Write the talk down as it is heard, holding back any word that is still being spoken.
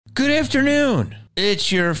Good afternoon.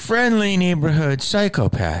 It's your friendly neighborhood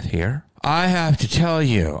psychopath here. I have to tell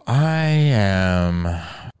you, I am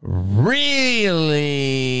really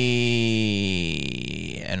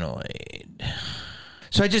annoyed.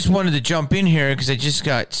 So I just wanted to jump in here because I just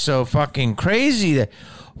got so fucking crazy that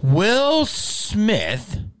Will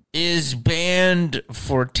Smith is banned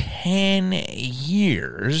for 10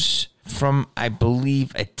 years from, I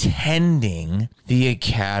believe, attending the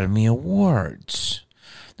Academy Awards.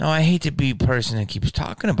 Now, I hate to be a person that keeps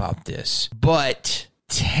talking about this, but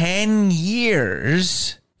 10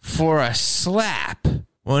 years for a slap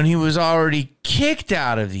when he was already kicked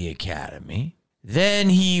out of the Academy. Then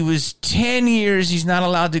he was 10 years, he's not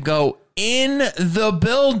allowed to go in the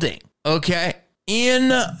building, okay? In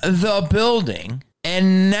the building.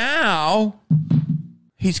 And now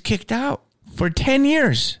he's kicked out for 10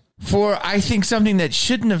 years for, I think, something that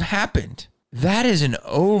shouldn't have happened. That is an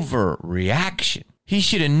overreaction. He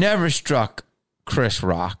should have never struck Chris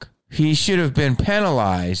Rock. He should have been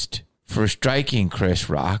penalized for striking Chris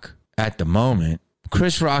Rock at the moment.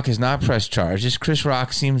 Chris Rock has not pressed charges. Chris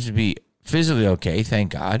Rock seems to be physically okay,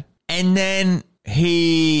 thank God. And then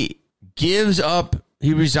he gives up,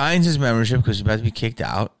 he resigns his membership because he's about to be kicked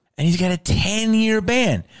out, and he's got a 10-year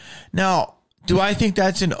ban. Now, do I think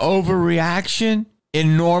that's an overreaction?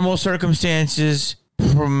 In normal circumstances,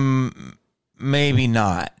 maybe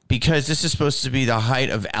not. Because this is supposed to be the height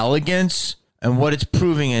of elegance, and what it's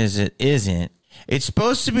proving is it isn't. It's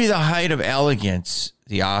supposed to be the height of elegance,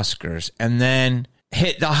 the Oscars, and then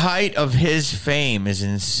hit the height of his fame is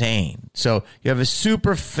insane. So you have a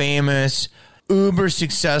super famous, uber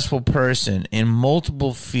successful person in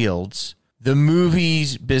multiple fields, the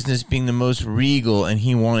movies business being the most regal, and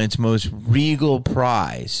he won its most regal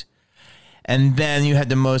prize. And then you had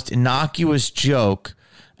the most innocuous joke,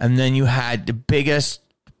 and then you had the biggest,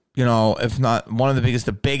 you know, if not one of the biggest,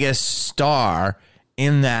 the biggest star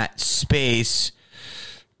in that space.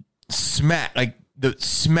 Smack, like the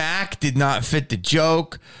smack did not fit the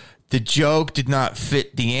joke. The joke did not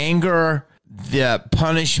fit the anger. The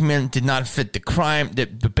punishment did not fit the crime. The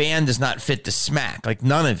ban does not fit the smack. Like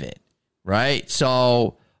none of it, right?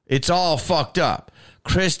 So it's all fucked up.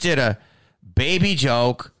 Chris did a baby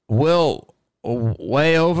joke. Will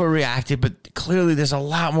way overreacted, but clearly there's a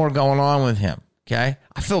lot more going on with him. Okay,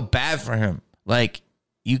 I feel bad for him. Like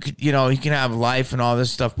you could, you know, he can have life and all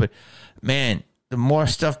this stuff, but man, the more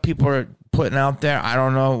stuff people are putting out there, I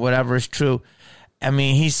don't know, whatever is true. I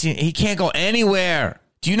mean, he can't go anywhere.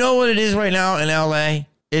 Do you know what it is right now in LA?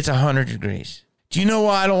 It's 100 degrees. Do you know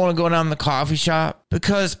why I don't want to go down to the coffee shop?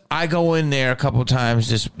 Because I go in there a couple of times,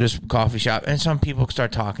 this coffee shop, and some people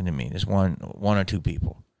start talking to me. There's one or two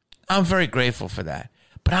people. I'm very grateful for that.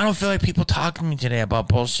 But I don't feel like people talking to me today about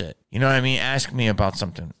bullshit. You know what I mean? Ask me about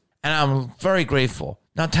something. And I'm very grateful.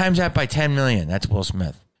 Now, times that by 10 million. That's Will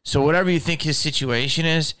Smith. So whatever you think his situation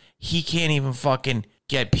is, he can't even fucking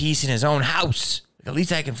get peace in his own house. At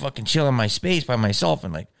least I can fucking chill in my space by myself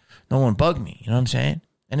and, like, no one bug me. You know what I'm saying?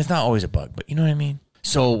 And it's not always a bug, but you know what I mean?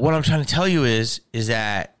 So what I'm trying to tell you is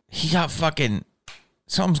that he got fucking,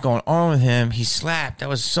 something's going on with him. He slapped. That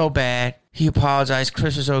was so bad. He apologized.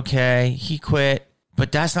 Chris was okay. He quit.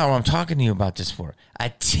 But that's not what I'm talking to you about this for. A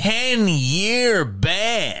 10-year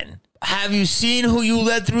ban. Have you seen who you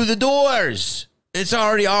let through the doors? It's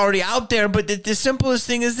already out there, but the simplest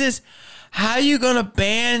thing is this. How are you going to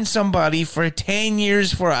ban somebody for 10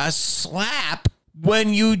 years for a slap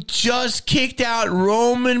when you just kicked out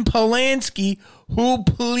Roman Polanski, who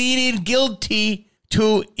pleaded guilty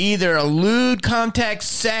to either a lewd contact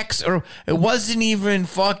sex, or it wasn't even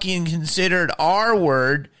fucking considered R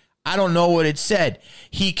word. I don't know what it said.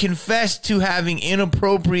 He confessed to having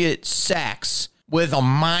inappropriate sex with a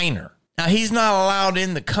minor. Now, he's not allowed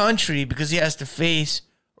in the country because he has to face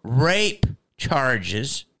rape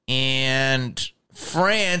charges, and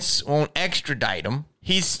France won't extradite him.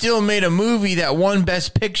 He's still made a movie that won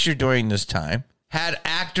Best Picture during this time, had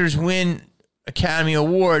actors win Academy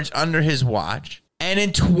Awards under his watch. And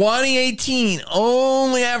in 2018,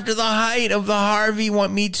 only after the height of the Harvey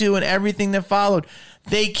Me Too and everything that followed,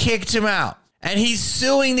 they kicked him out. And he's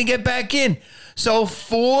suing to get back in. So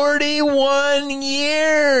 41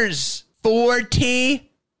 years.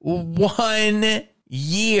 41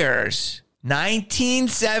 years.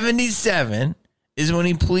 1977 is when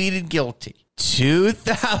he pleaded guilty.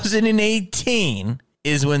 2018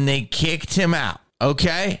 is when they kicked him out.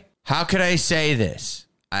 Okay? How could I say this?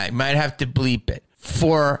 I might have to bleep it.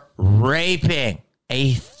 For raping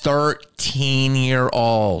a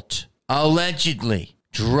 13-year-old. Allegedly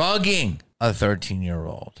drugging a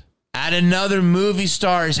 13-year-old at another movie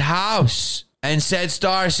star's house, and said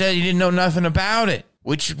star said he didn't know nothing about it.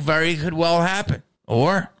 which very could well happen.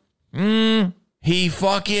 Or, the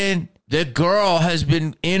girl has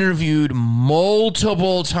been interviewed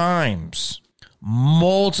multiple times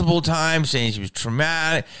saying she was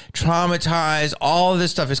traumatized, all of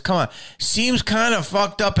this stuff is, come on, seems kind of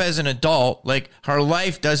fucked up as an adult. Like, her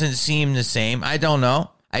life doesn't seem the same. I don't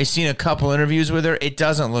know. I've seen a couple interviews with her. It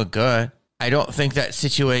doesn't look good. I don't think that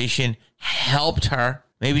situation helped her.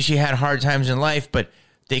 Maybe she had hard times in life, but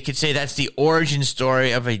they could say that's the origin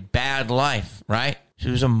story of a bad life, right? She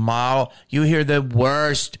was a model. You hear the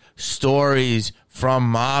worst stories from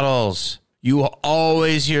models. You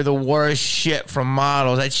always hear the worst shit from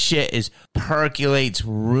models. That shit percolates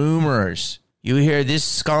rumors. You hear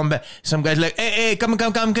this scumbag. Some guy's like, hey, come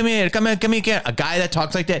here. A guy that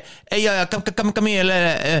talks like that. Hey, come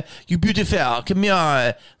here. You beautiful. Come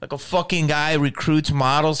here. Like a fucking guy recruits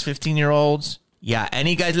models, 15-year-olds. Yeah,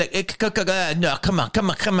 any guy's like, hey, no, come on.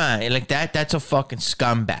 Like that, that's a fucking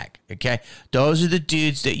scumbag, okay? Those are the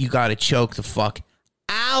dudes that you got to choke the fuck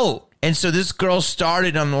out. And so this girl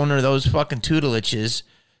started on one of those fucking tutelages,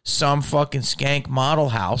 some fucking skank model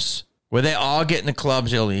house, where they all get in the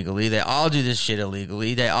clubs illegally. They all do this shit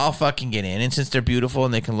illegally. They all fucking get in. And since they're beautiful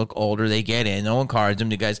and they can look older, they get in. No one cards them.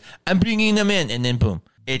 The guys, I'm bringing them in. And then boom.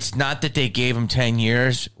 It's not that they gave them 10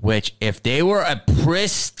 years, which if they were a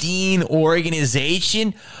pristine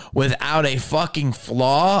organization without a fucking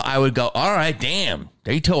flaw, I would go, all right, damn.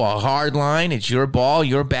 They toe a hard line. It's your ball,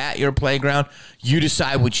 your bat, your playground. You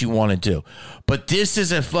decide what you want to do. But this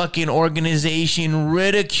is a fucking organization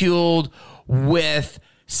ridiculed with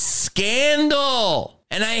scandal.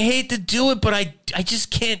 And I hate to do it, but I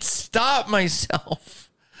just can't stop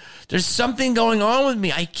myself. There's something going on with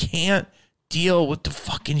me. I can't deal with the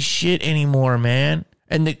fucking shit anymore, man.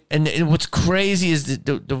 And what's crazy is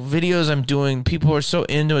the videos I'm doing, people are so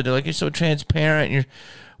into it. They're like, you're so transparent.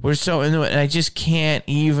 We're so into it. And I just can't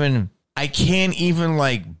even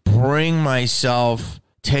like bring myself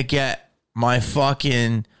to get my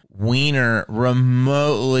fucking wiener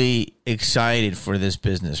remotely excited for this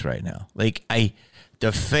business right now. Like the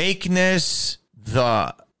fakeness,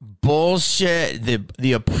 the bullshit,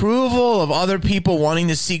 the approval of other people wanting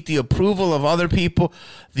to seek the approval of other people,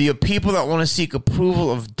 the people that want to seek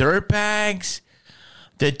approval of dirtbags,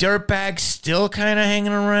 the dirtbags still kind of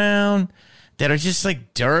hanging around that are just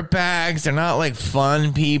like dirtbags. They're not like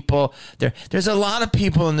fun people. There's a lot of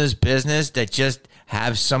people in this business that just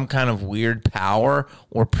have some kind of weird power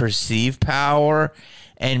or perceived power,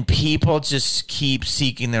 and people just keep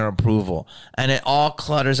seeking their approval. And it all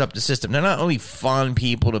clutters up the system. They're not really fun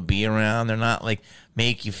people to be around. They're not like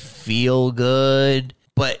make you feel good.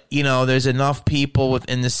 But, you know, there's enough people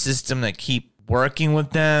within the system that keep working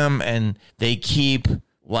with them, and they keep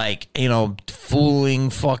like, you know,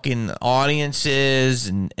 fooling fucking audiences.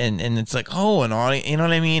 And it's like, oh, an audience, you know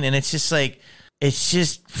what I mean? And it's just like, it's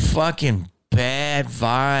just fucking bad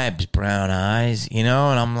vibes, brown eyes, you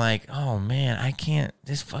know? And I'm like, oh man, I can't,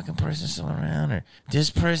 this fucking person's still around, or this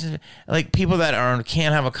person, like people that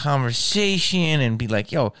can't have a conversation and be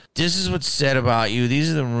like, yo, this is what's said about you,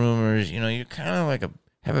 these are the rumors, you know, you're kind of like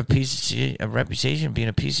have a piece of shit, a reputation of being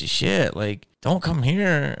a piece of shit, like don't come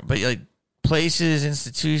here. But like places,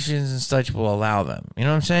 institutions and such will allow them, you know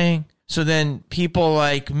what I'm saying? So then people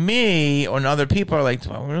like me or other people are like,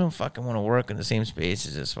 well, we don't fucking want to work in the same space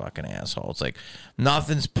as this fucking asshole. It's like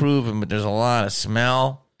nothing's proven, but there's a lot of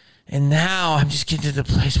smell. And now I'm just getting to the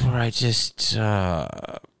place where I just,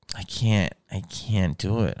 I can't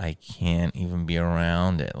do it. I can't even be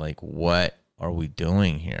around it. Like, what are we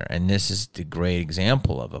doing here? And this is the great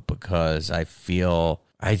example of it, because I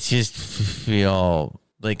just feel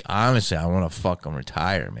like, honestly, I want to fucking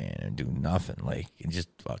retire, man, and do nothing. Like, and just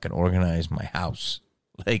fucking organize my house.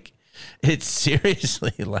 Like, it's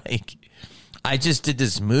seriously like, I just did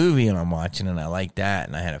this movie and I'm watching and I like that,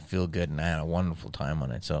 and I had to feel good and I had a wonderful time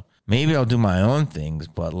on it. So maybe I'll do my own things,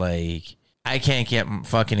 but like, I can't get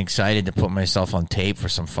fucking excited to put myself on tape for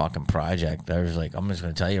some fucking project. I was like, I'm just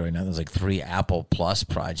going to tell you right now, there's like 3 Apple Plus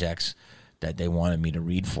projects that they wanted me to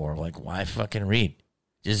read for. Like, why fucking read?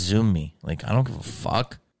 Just Zoom me. Like, I don't give a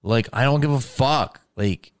fuck. Like, I don't give a fuck.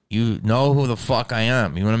 Like, you know who the fuck I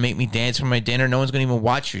am. You want to make me dance for my dinner? No one's going to even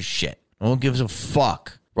watch your shit. No one gives a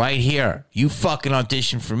fuck. Right here. You fucking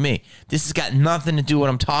audition for me. This has got nothing to do with what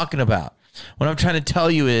I'm talking about. What I'm trying to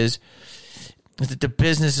tell you is that the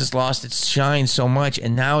business has lost its shine so much,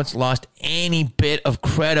 and now it's lost any bit of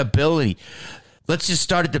credibility. Let's just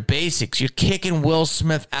start at the basics. You're kicking Will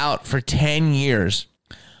Smith out for 10 years.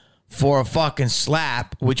 For a fucking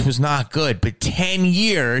slap, which was not good, but 10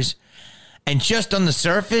 years, and just on the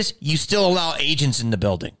surface, you still allow agents in the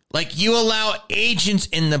building. Like, you allow agents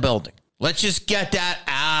in the building. Let's just get that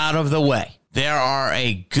out of the way. There are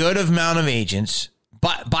a good amount of agents.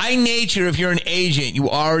 But by nature, if you're an agent, you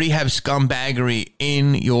already have scumbaggery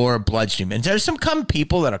in your bloodstream. And there's some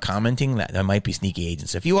people that are commenting that there might be sneaky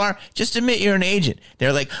agents. If you are, just admit you're an agent.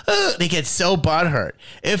 They're like, oh, they get so butthurt.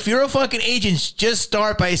 If you're a fucking agent, just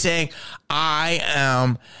start by saying, I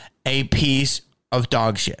am a piece of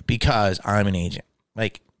dog shit because I'm an agent.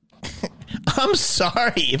 Like, I'm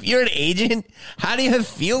sorry. If you're an agent, how do you have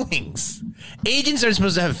feelings? Agents aren't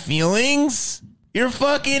supposed to have feelings. You're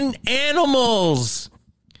fucking animals.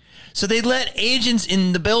 So they let agents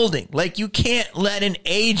in the building. Like, you can't let an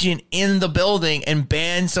agent in the building and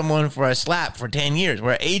ban someone for a slap for 10 years,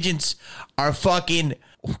 where agents are fucking...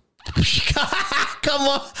 Come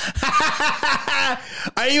on.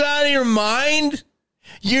 Are you out of your mind?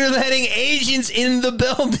 You're letting agents in the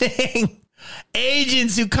building.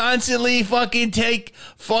 Agents who constantly fucking take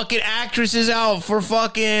fucking actresses out for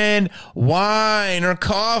fucking wine or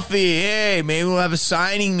coffee. Hey, maybe we'll have a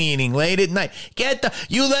signing meeting late at night.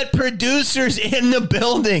 You let producers in the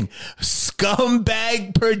building.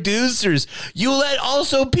 Scumbag producers. You let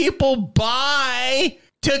also people buy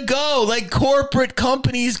to go. Like, corporate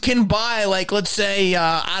companies can buy. Like, let's say,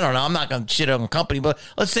 I don't know, I'm not going to shit on a company, but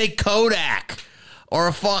let's say Kodak. Or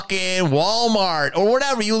a fucking Walmart or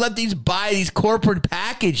whatever. You let buy these corporate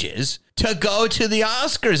packages to go to the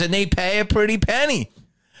Oscars and they pay a pretty penny.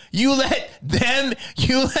 You let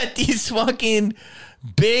these fucking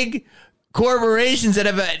big corporations that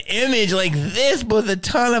have an image like this with a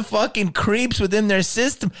ton of fucking creeps within their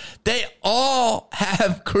system. They all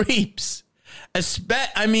have creeps. Oh,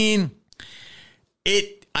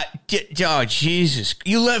 Jesus.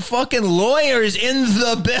 You let fucking lawyers in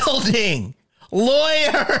the building.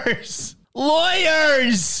 Lawyers!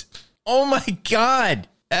 Oh my God.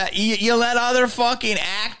 You let other fucking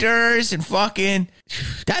actors and fucking...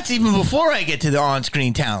 That's even before I get to the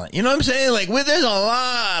on-screen talent. You know what I'm saying? Like, there's a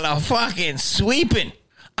lot of fucking sweeping.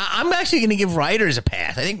 I'm actually going to give writers a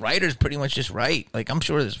pass. I think writers pretty much just write. Like, I'm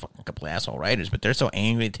sure there's fucking a couple asshole writers, but they're so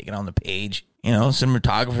angry to take it on the page. You know,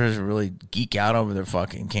 cinematographers really geek out over their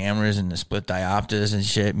fucking cameras and the split diopters and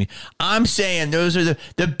shit. I'm saying those are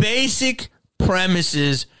the basic...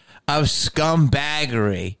 premises of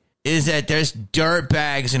scumbaggery is that there's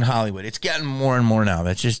dirtbags in Hollywood. It's getting more and more now.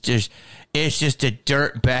 It's just a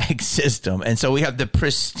dirtbag system. And so we have the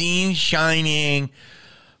pristine, shining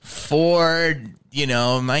Ford,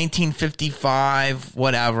 1955,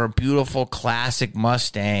 whatever, beautiful classic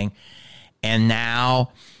Mustang. And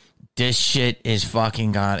now this shit is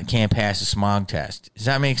fucking gone. It can't pass a smog test. Does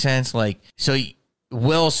that make sense? Like, so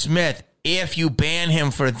Will Smith, if you ban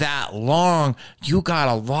him for that long, you got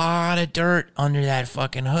a lot of dirt under that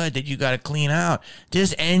fucking hood that you got to clean out.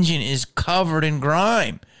 This engine is covered in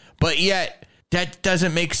grime, but yet that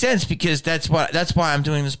doesn't make sense because that's why I'm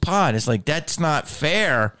doing this pod. It's like, that's not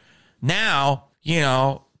fair. Now,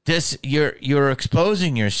 you're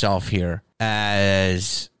exposing yourself here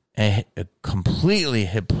as a completely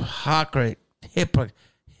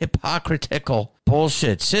hypocritical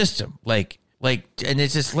bullshit system. And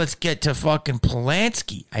it's just, let's get to fucking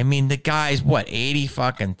Polanski. I mean, the guy's,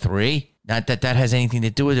 83? Not that has anything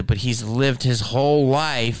to do with it, but he's lived his whole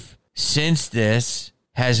life since this,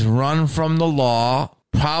 has run from the law,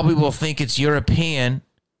 probably will think it's European,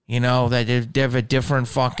 that they have a different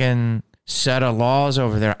fucking set of laws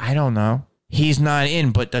over there. I don't know. He's not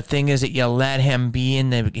in, but the thing is that you let him be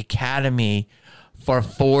in the academy for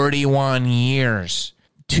 41 years.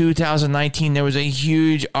 2019, there was a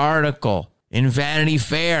huge article in Vanity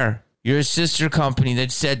Fair, your sister company,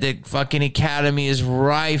 that said that fucking Academy is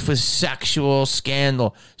rife with sexual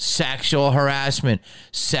scandal, sexual harassment,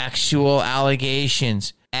 sexual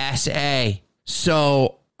allegations, SA.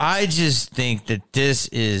 So I just think that this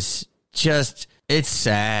is just, it's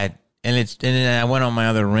sad. And then I went on my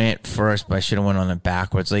other rant first, but I should have went on it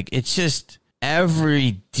backwards. Like, it's just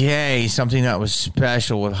every day something that was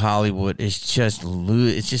special with Hollywood is just,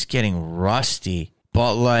 it's just getting rusty.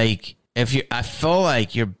 But like, I feel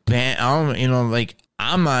like you're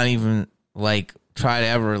I'm not even try to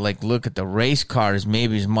ever look at the race cars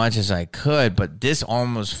maybe as much as I could, but this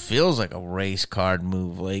almost feels like a race card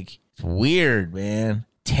move. Like, it's weird, man.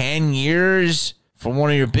 10 years for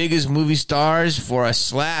one of your biggest movie stars for a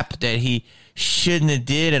slap that he shouldn't have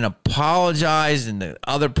did and apologized, and the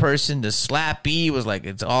other person, the slappee, was like,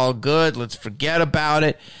 it's all good, let's forget about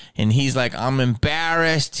it. And he's like, I'm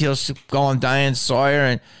embarrassed. He'll go on Diane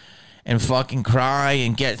Sawyer and fucking cry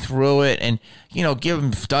and get through it, and give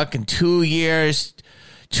him stuck in 2 years,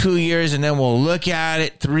 and then we'll look at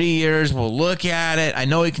it. 3 years, we'll look at it. I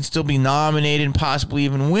know he can still be nominated and possibly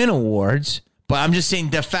even win awards, But I'm just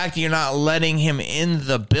saying the fact that you're not letting him in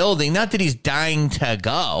the building, not that he's dying to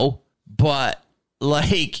go, but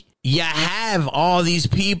like you have all these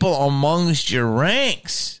people amongst your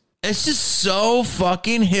ranks. It's just so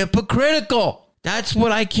fucking hypocritical. That's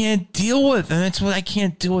what I can't deal with. And that's what I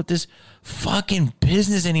can't deal with this fucking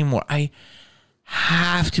business anymore. I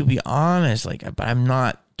have to be honest, like, but I'm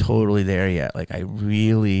not totally there yet. Like, I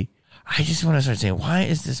just want to start saying, why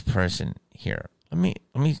is this person here? Let me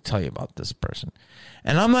tell you about this person.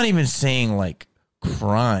 And I'm not even saying like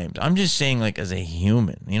crimes. I'm just saying like as a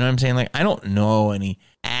human. You know what I'm saying? Like, I don't know any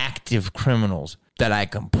active criminals that I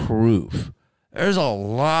can prove. There's a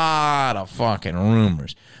lot of fucking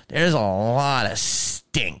rumors. There's a lot of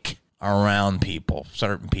stink around people,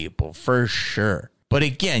 certain people, for sure. But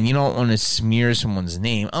again, you don't want to smear someone's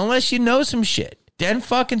name unless you know some shit. Then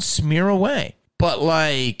fucking smear away. But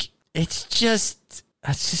like, it's just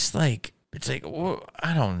like,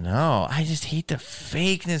 I don't know. I just hate the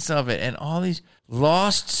fakeness of it. And all these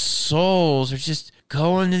lost souls are just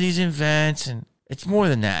going to these events. And it's more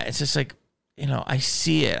than that. It's just like, you know, I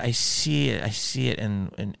see it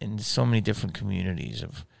in so many different communities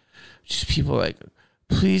of just people like,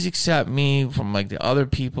 please accept me from like the other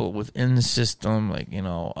people within the system. Like, you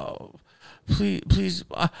know, please,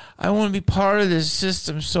 I want to be part of this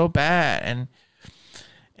system so bad.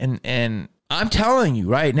 And I'm telling you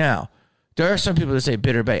right now, there are some people that say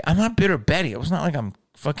bitter Betty. I'm not bitter Betty. It was not like I'm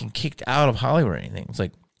fucking kicked out of Hollywood or anything. It's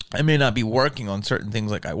like, I may not be working on certain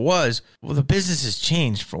things like I was. Well, the business has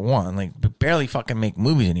changed for one. Like, barely fucking make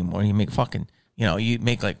movies anymore. You make fucking, you know, you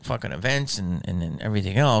make like fucking events and then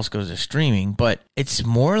everything else goes to streaming. But it's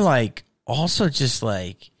more like also just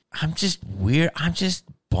like, I'm just weird. I'm just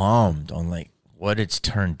bummed on like what it's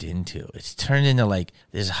turned into. It's turned into like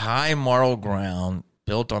this high moral ground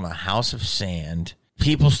built on a house of sand.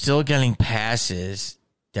 People still getting passes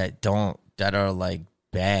that are like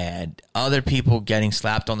bad. Other people getting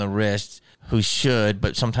slapped on the wrist who should,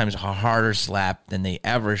 but sometimes a harder slap than they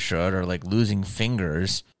ever should, or like losing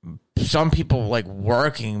fingers. Some people like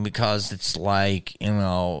working because it's like, you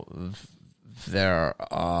know, they're,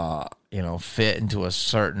 you know, fit into a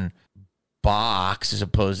certain box as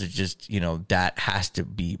opposed to just, you know, that has to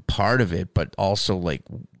be part of it, but also like,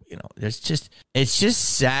 you know, it's just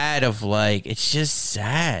sad of like, it's just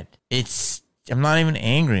sad. I'm not even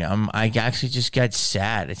angry. I actually just got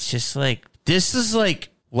sad. It's just like, this is like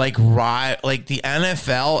the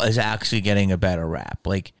NFL is actually getting a better rap.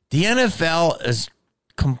 Like, the NFL is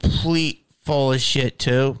complete full of shit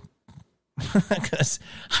too. Because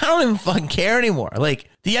I don't even fucking care anymore. Like,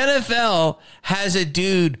 the NFL has a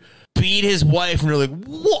dude beat his wife and they're like,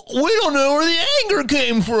 what? We don't know where the anger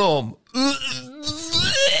came from.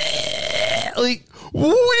 Like,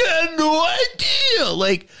 we had no idea.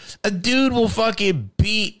 Like, a dude will fucking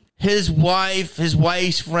beat his wife, his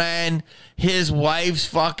wife's friend, his wife's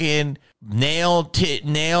fucking nail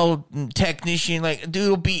technician. Like, a dude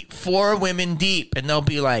will beat 4 women deep, and they'll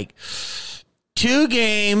be like, 2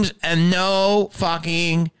 games and no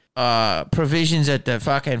fucking provisions at the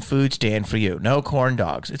fucking food stand for you. No corn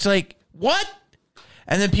dogs. It's like, what?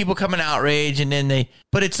 And then people come in outrage, and then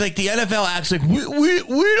but it's like the NFL acts like, we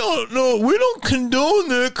don't know, we don't condone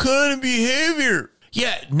that kind of behavior.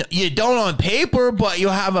 Yeah, you don't on paper, but you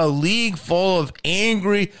have a league full of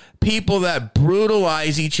angry people that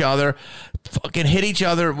brutalize each other, fucking hit each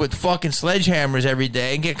other with fucking sledgehammers every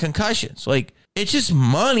day and get concussions. Like, it's just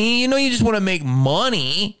money. You know, you just want to make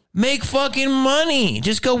money. Make fucking money.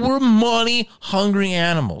 Just go, we're money hungry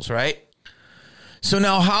animals, right? So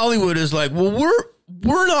now Hollywood is like, well,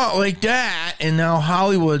 we're not like that. And now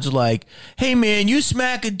Hollywood's like, hey man, you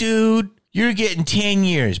smack a dude, you're getting 10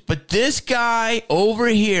 years. But this guy over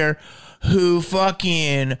here who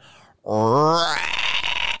fucking, I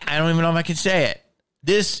don't even know if I can say it.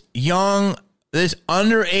 This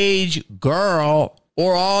underage girl,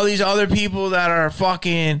 or all these other people that are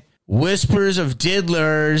fucking whispers of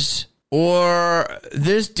diddlers, or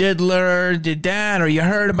this diddler did that, or you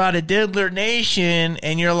heard about a diddler nation,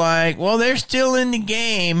 and you're like, well, they're still in the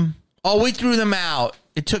game. Oh, we threw them out.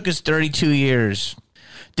 It took us 32 years.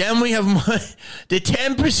 Then we have the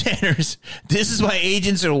 10%ers. This is why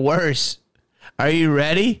agents are worse. Are you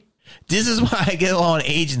ready? This is why I get along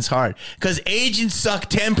agents hard. Because agents suck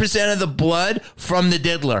 10% of the blood from the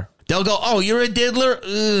diddler. They'll go, oh, you're a diddler?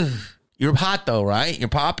 Ugh. You're hot though, right? You're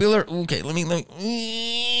popular? Okay, let me I'm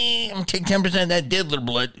gonna take 10% of that diddler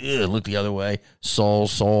blood. Ugh, look the other way. Soul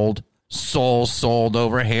sold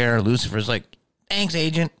over here. Lucifer's like, thanks,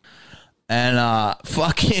 agent. And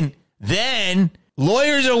fucking then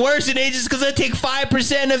Lawyers are worse than agents because they take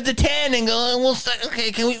 5% of the 10 and go, well,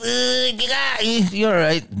 okay, can we, you're all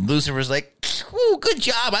right. Lucifer's like, ooh, good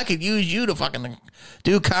job. I could use you to fucking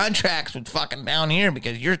do contracts with fucking down here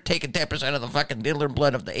because you're taking 10% of the fucking diddler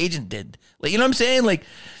blood of the agent did. Like, you know what I'm saying? Like,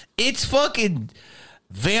 it's fucking,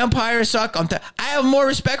 vampires suck. I have more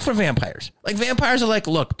respect for vampires. Like, vampires are like,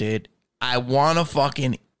 look, dude, I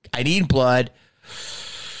need blood.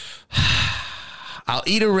 I'll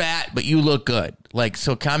eat a rat, but you look good. Like,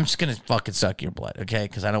 so I'm just going to fucking suck your blood, okay?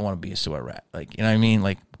 Because I don't want to be a sewer rat. Like, you know what I mean?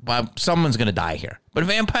 Like, someone's going to die here. But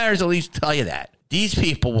vampires at least tell you that. These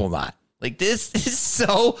people will not. Like, this is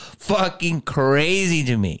so fucking crazy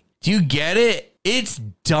to me. Do you get it? It's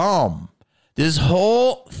dumb. This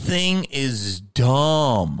whole thing is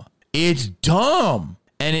dumb. It's dumb.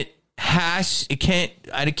 And I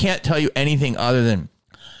can't tell you anything other than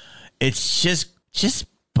it's just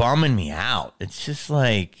bumming me out. It's just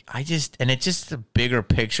like, and it's just a bigger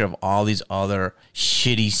picture of all these other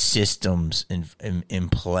shitty systems in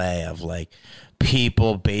play of like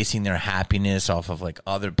people basing their happiness off of like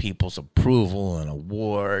other people's approval and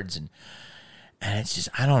awards and it's just,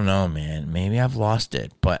 I don't know, man. Maybe I've lost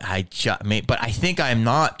it, but I think I'm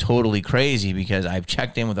not totally crazy because I've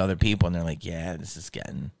checked in with other people and they're like, yeah,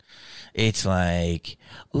 it's like,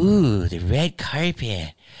 ooh, the red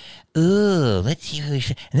carpet. Ooh, let's see who.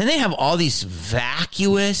 And then they have all these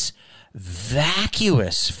vacuous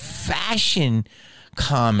fashion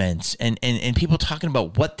comments and people talking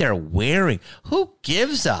about what they're wearing. Who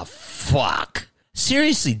gives a fuck?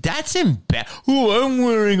 Seriously, that's embarrassing. Ooh, I'm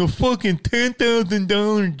wearing a fucking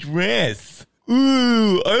 $10,000 dress.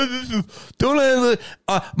 Ooh,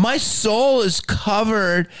 my soul is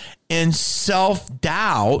covered in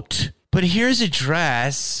self-doubt. But here's a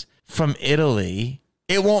dress from Italy.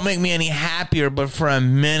 It won't make me any happier, but for a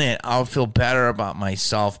minute, I'll feel better about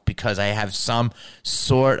myself because I have some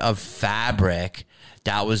sort of fabric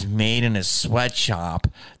that was made in a sweatshop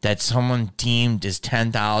that someone deemed as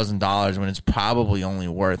 $10,000 when it's probably only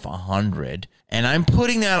worth $100. And I'm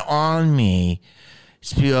putting that on me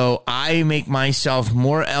so I make myself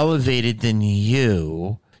more elevated than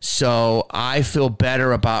you, so I feel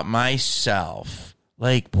better about myself.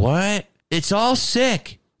 Like, what? It's all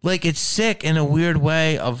sick. Like, it's sick in a weird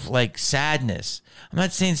way of, like, sadness. I'm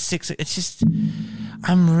not saying sick. It's just,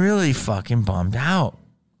 I'm really fucking bummed out.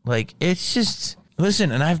 Like, it's just,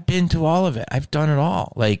 listen, and I've been to all of it. I've done it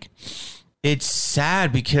all. Like, it's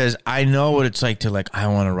sad because I know what it's like to, like, I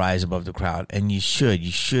want to rise above the crowd. And you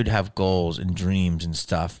should have goals and dreams and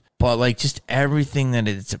stuff. But, like, just everything that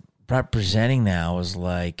it's representing now is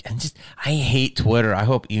like, and just, I hate Twitter. I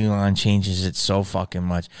hope Elon changes it so fucking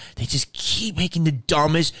much. They just keep making the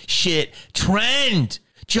dumbest shit trend.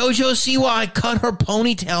 JoJo Siwa cut her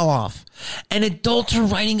ponytail off and adults are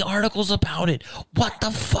writing articles about it. What the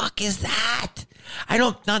fuck is that?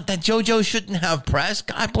 Not that JoJo shouldn't have press.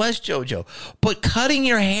 God bless JoJo. But cutting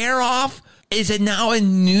your hair off is it now a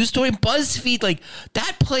news story? BuzzFeed, like,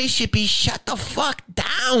 that place should be shut the fuck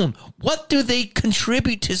down. What do they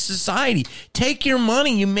contribute to society? Take your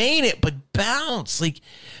money. You made it, but bounce. Like,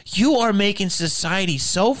 you are making society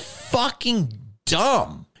so fucking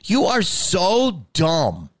dumb. You are so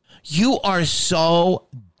dumb. You are so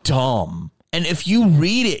dumb. And if you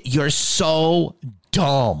read it, you're so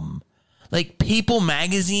dumb. Like, People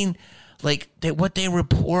Magazine, like, what they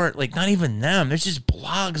report, like, not even them. There's just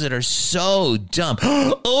blogs that are so dumb.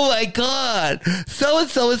 Oh, my God.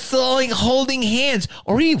 So-and-so is holding hands.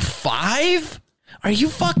 Are you 5? Are you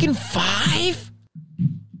fucking 5?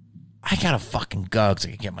 I gotta fucking go because I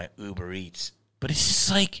can get my Uber Eats. But it's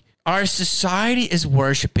just like, our society is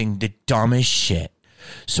worshiping the dumbest shit.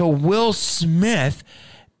 So Will Smith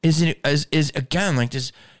is again, like,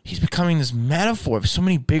 this. He's becoming this metaphor of so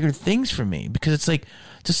many bigger things for me because it's like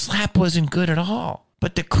the slap wasn't good at all.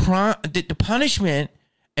 But the punishment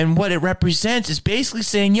and what it represents is basically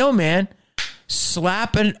saying, yo, man,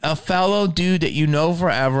 slapping a fellow dude that you know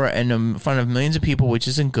forever in front of millions of people, which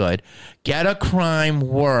isn't good. Get a crime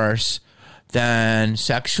worse than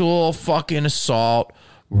sexual fucking assault,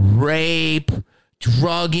 rape,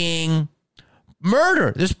 drugging,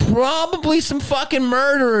 murder. There's probably some fucking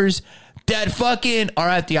murderers that fucking are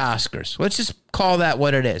at the Oscars. Let's just call that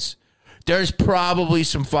what it is. There's probably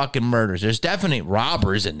some fucking murders. There's definitely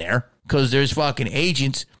robbers in there because there's fucking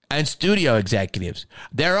agents and studio executives.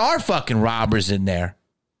 There are fucking robbers in there.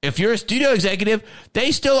 If you're a studio executive,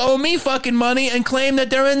 they still owe me fucking money and claim that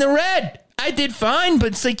they're in the red. I did fine, but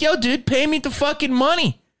it's like, yo, dude, pay me the fucking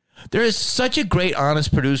money. There is such a great,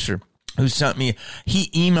 honest producer who sent me, he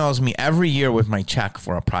emails me every year with my check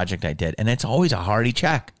for a project I did, and it's always a hearty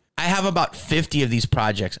check. I have about 50 of these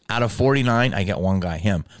projects. Out of 49, I get one guy,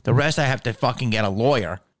 him. The rest, I have to fucking get a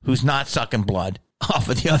lawyer who's not sucking blood off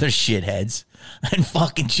of the other shitheads and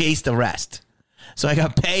fucking chase the rest. So I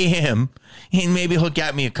got to pay him, and maybe he'll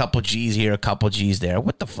get me a couple G's here, a couple G's there.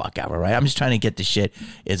 What the fuck ever, right? I'm just trying to get the shit.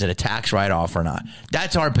 Is it a tax write-off or not?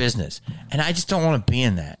 That's our business. And I just don't want to be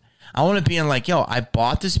in that. I want to be in like, yo, I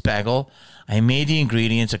bought this bagel. I made the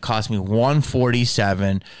ingredients. It cost me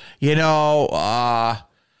 $147. You know,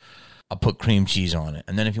 I'll put cream cheese on it.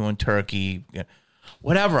 And then if you want turkey,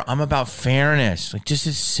 whatever. I'm about fairness. Like, this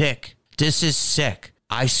is sick. This is sick.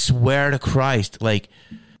 I swear to Christ. Like,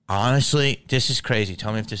 honestly, this is crazy.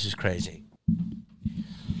 Tell me if this is crazy.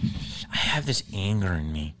 I have this anger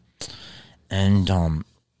in me. And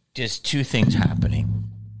there's two things happening.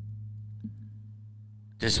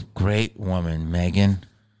 This great woman, Megan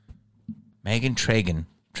Tragdon.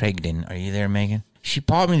 Are you there, Megan? She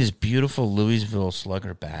bought me this beautiful Louisville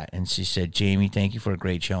Slugger bat, and she said, Jamie, thank you for a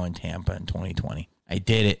great show in Tampa in 2020. I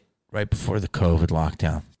did it right before the COVID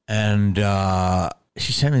lockdown. And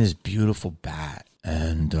she sent me this beautiful bat,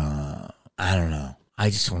 and I don't know.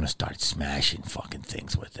 I just want to start smashing fucking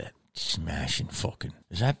things with it. Smashing fucking.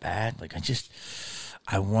 Is that bad? Like,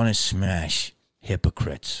 I want to smash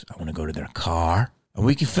hypocrites. I want to go to their car, and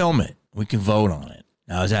we can film it. We can vote on it.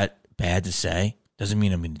 Now, is that bad to say? Doesn't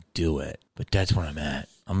mean I'm going to do it, but that's where I'm at.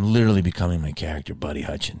 I'm literally becoming my character, Buddy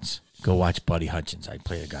Hutchins. Go watch Buddy Hutchins. I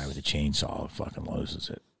play a guy with a chainsaw and fucking loses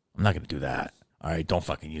it. I'm not going to do that. All right, don't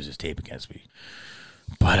fucking use this tape against me.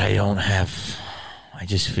 But I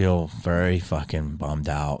just feel very fucking bummed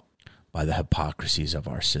out by the hypocrisies of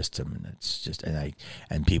our system. And it's just,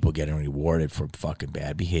 and people getting rewarded for fucking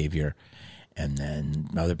bad behavior. And then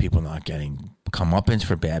other people not getting comeuppance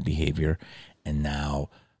for bad behavior. And now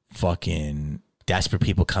fucking desperate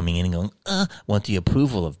people coming in and going, want the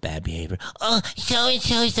approval of bad behavior.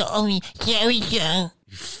 So-and-so's the only, so-and-so.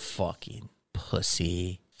 You fucking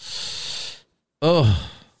pussy. Oh,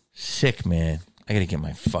 sick, man. I gotta get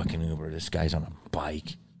my fucking Uber. This guy's on a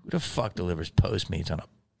bike. Who the fuck delivers Postmates on a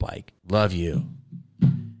bike? Love you.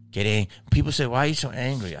 Get in. People say, why are you so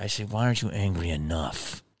angry? I say, why aren't you angry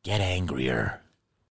enough? Get angrier.